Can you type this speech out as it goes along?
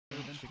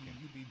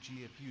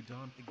GG, if you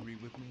don't agree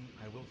with me,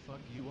 I will fuck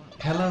you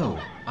up. Hello,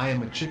 I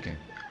am a chicken.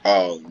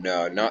 Oh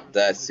no, not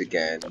this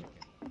again.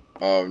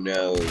 Oh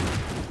no.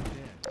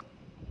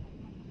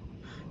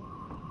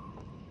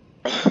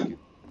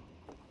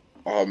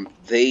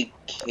 They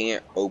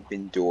can't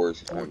open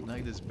doors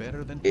Fortnite is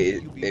better than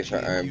if PUBG.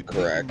 I'm Mute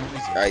making correct.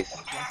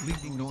 noises.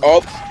 Leaving Oh,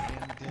 noises.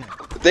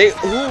 And dead.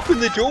 who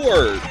opened the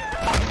door?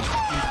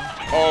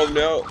 Oh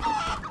no.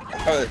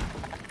 Uh,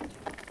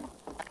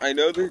 I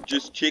know they're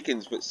just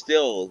chickens, but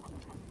still,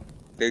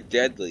 they're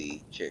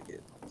deadly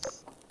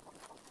chickens.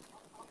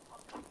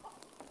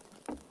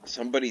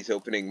 Somebody's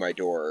opening my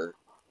door.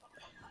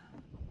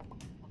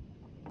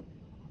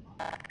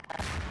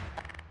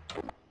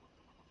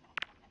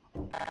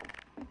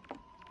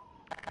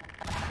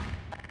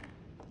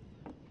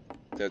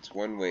 That's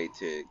one way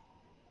to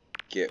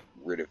get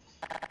rid of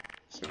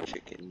some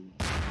chicken.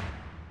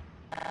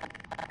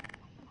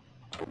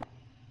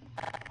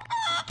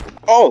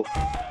 Oh!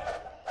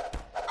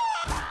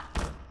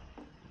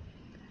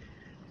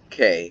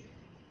 Okay.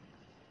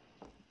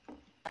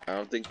 I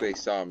don't think they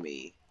saw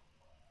me.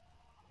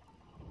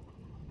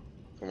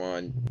 Come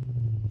on.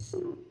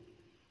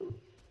 Come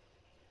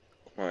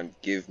on,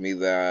 give me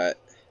that.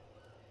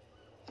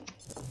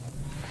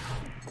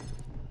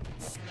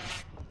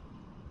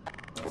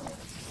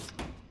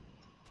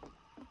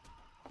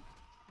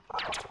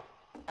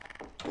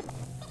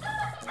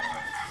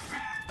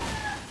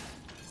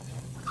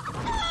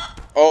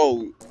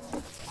 Oh!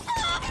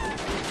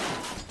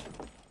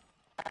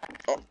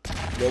 Oh,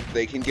 nope,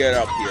 they can get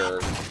up here.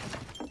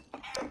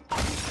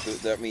 So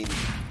that means...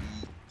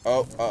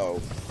 Oh,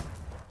 uh-oh.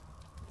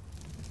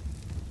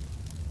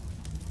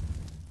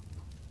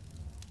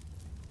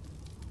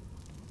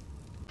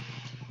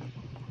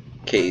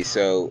 Okay,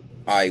 so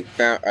I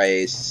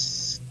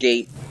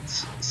escaped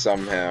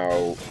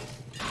somehow,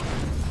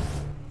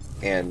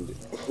 and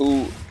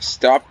who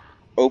stopped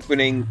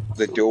opening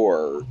the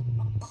door?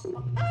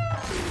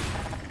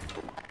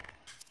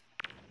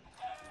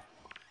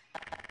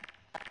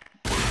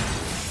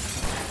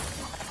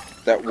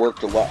 That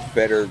worked a lot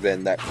better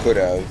than that could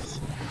have.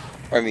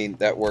 I mean,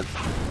 that worked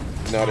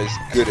not as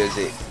good as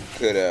it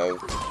could have.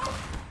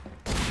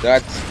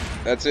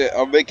 That's it.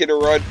 I'm making a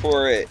run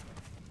for it.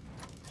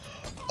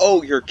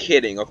 Oh, you're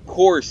kidding. Of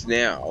course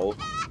now.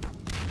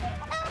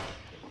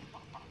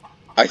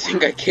 I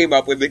think I came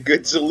up with a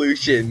good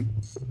solution.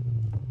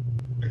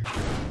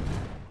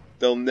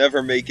 They'll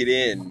never make it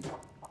in.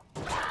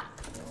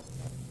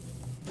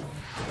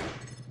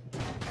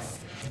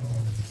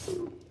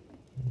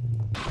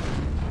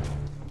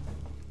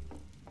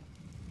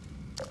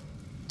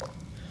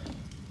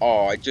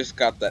 Oh, I just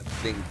got that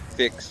thing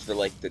fixed for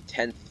like the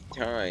 10th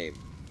time.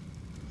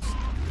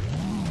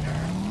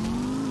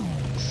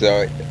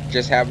 So it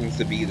just happens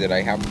to be that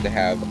I happen to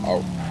have a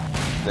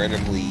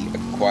randomly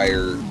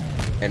acquire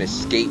and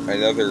escape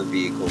another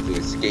vehicle to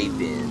escape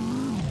in.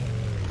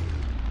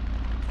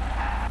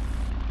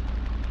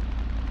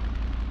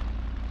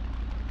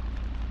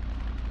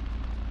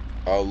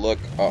 Oh look,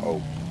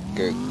 uh-oh.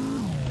 Good.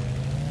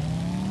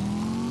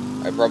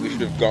 I probably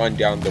should have gone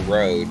down the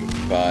road,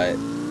 but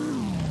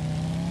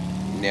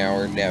now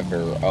or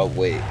never. Oh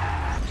wait.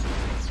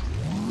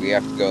 We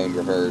have to go in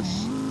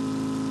reverse.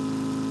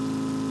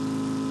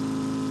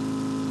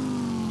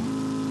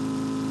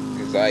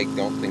 Because I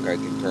don't think I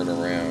can turn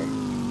around.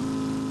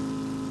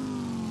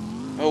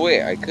 Oh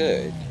wait, I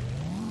could.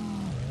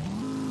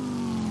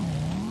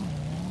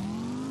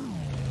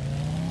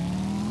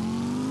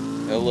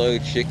 Hello,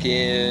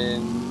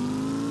 chickens.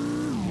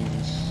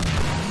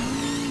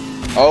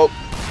 Oh.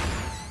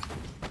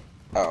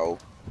 Uh-oh.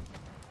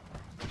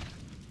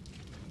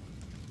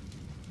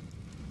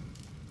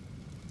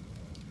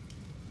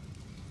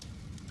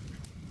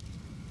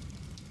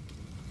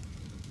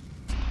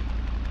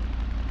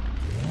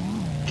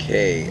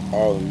 Okay,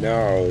 oh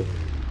no.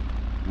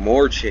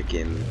 More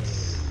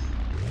chickens.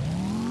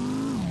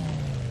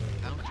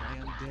 Ouch, I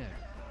am dead.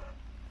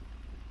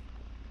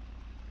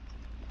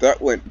 That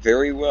went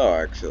very well,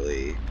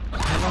 actually.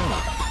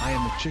 Hello, I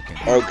am a chicken.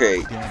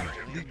 Okay. Damn it.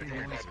 Leaving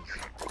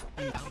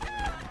noises.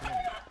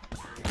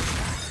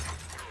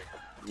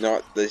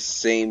 Not the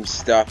same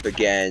stuff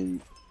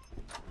again.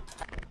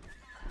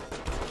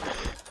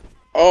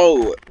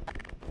 Oh!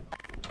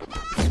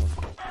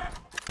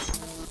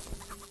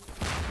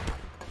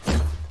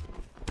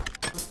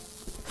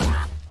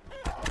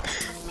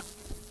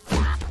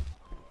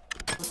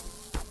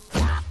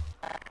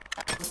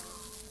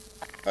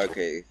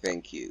 Okay,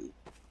 thank you.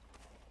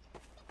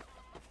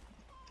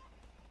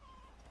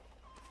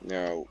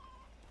 Now,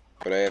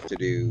 what I have to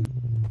do...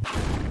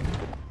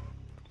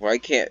 Well, I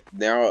can't...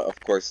 Now, of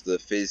course, the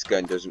fizz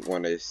gun doesn't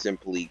want to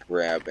simply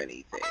grab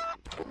anything.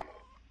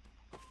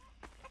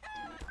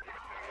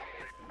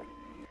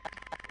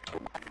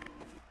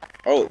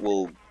 Oh, it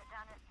will...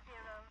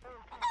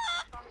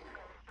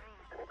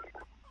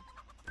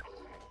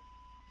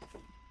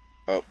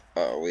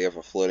 Oh, we have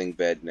a floating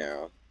bed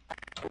now.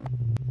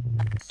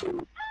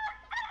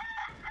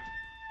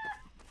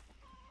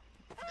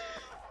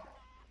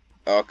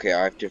 Okay,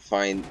 I have to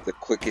find the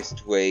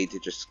quickest way to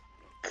just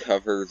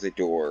cover the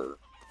door.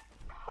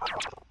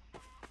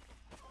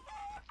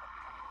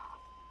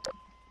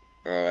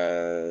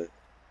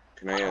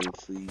 Can I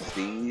unfreeze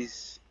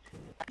these?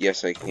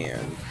 Yes, I can.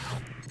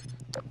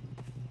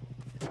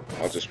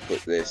 I'll just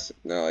put this.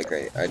 No, like,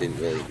 I didn't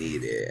really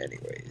need it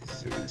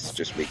anyways. It was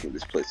just making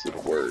this place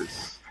look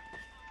worse.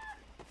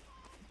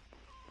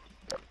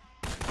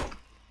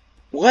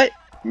 What?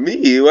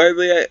 Me?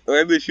 Why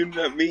are they shooting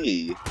at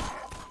me?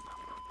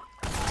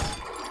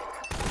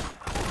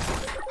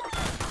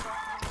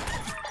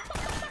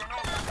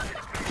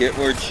 Get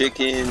more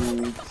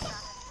chickens.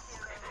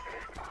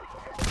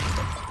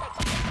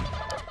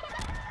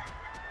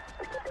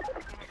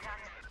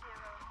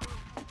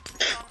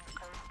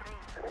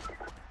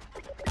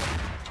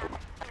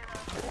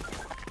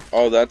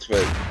 Oh, that's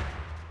what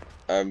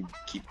I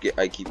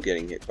keep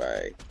getting hit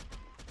by.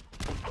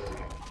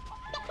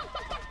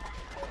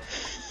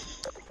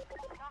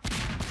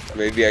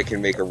 Maybe I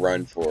can make a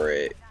run for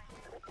it.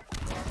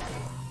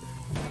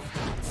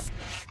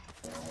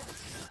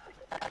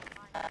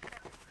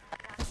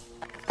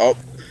 Oh.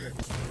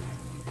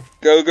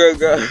 Go, go,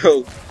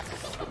 go.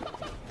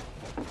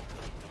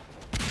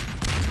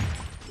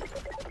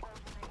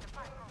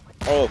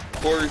 Oh, of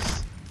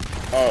course.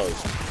 Oh,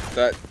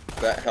 that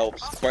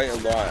helps quite a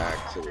lot,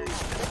 actually.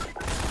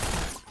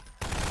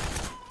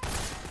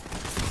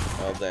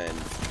 Well then,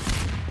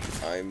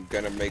 I'm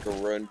gonna make a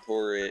run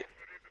for it.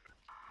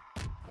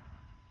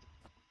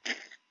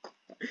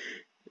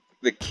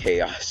 The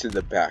chaos in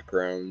the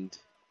background.